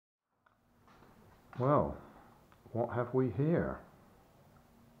Well, what have we here?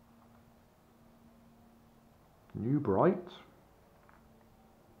 NewBright,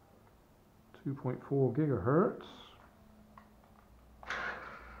 2.4 gigahertz.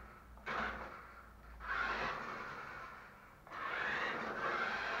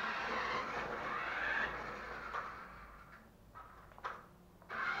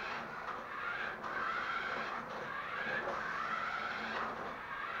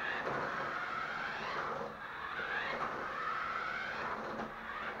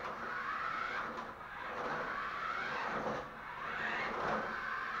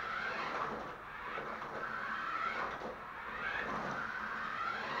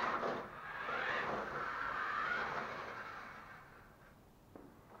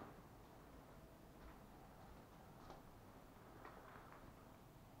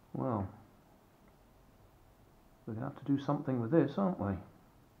 Well, we're going to have to do something with this, aren't we?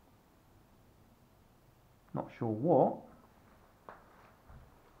 Not sure what.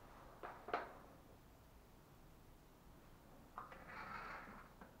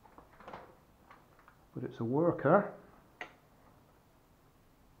 But it's a worker.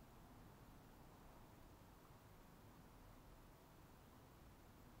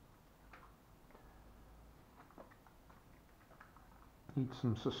 Needs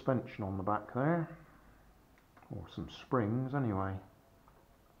some suspension on the back there, or some springs anyway.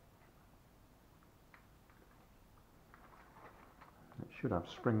 It should have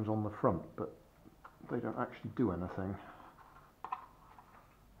springs on the front, but they don't actually do anything.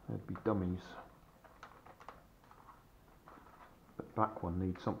 They'd be dummies. But back one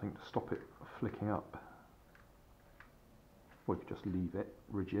needs something to stop it flicking up. Or you could just leave it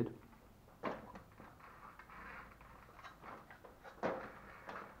rigid.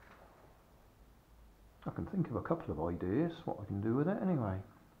 I can think of a couple of ideas what I can do with it anyway.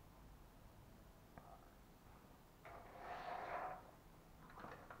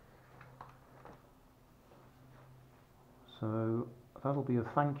 So that'll be a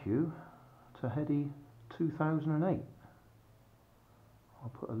thank you to Heddy 2008. I'll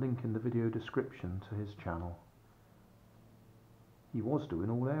put a link in the video description to his channel. He was doing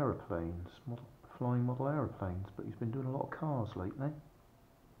all aeroplanes, flying model aeroplanes, but he's been doing a lot of cars lately.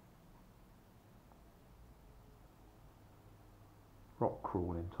 Rock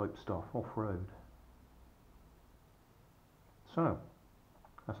crawling type stuff, off-road. So,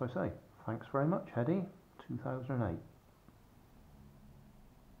 as I say, thanks very much, Heddy, 2008.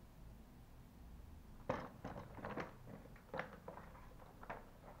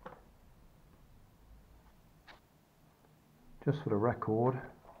 Just for the record,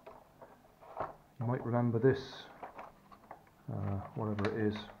 you might remember this, whatever it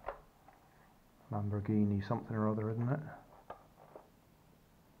is, Lamborghini something or other, isn't it?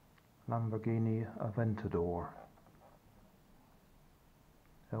 Lamborghini Aventador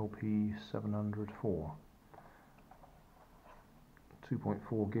LP 704,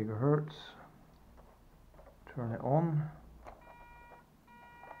 2.4 gigahertz. Turn it on.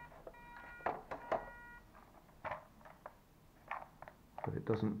 But it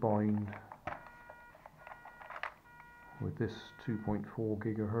doesn't bind with this 2.4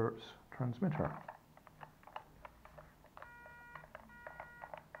 gigahertz transmitter.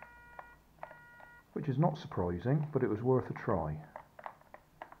 Which is not surprising, but it was worth a try.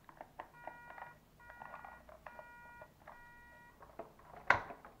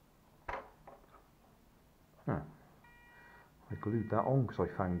 I glued that on because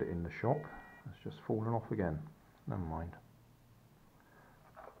I found it in the shop. It's just fallen off again. Never mind.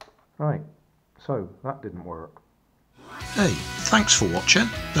 Right, so that didn't work. Hey, thanks for watching.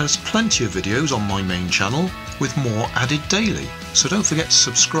 There's plenty of videos on my main channel with more added daily, so don't forget to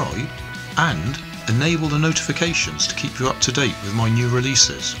subscribe and enable the notifications to keep you up to date with my new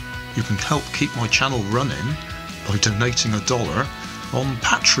releases. You can help keep my channel running by donating $1 on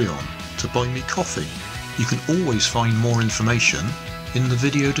Patreon to buy me coffee. You can always find more information in the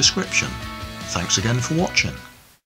video description. Thanks again for watching.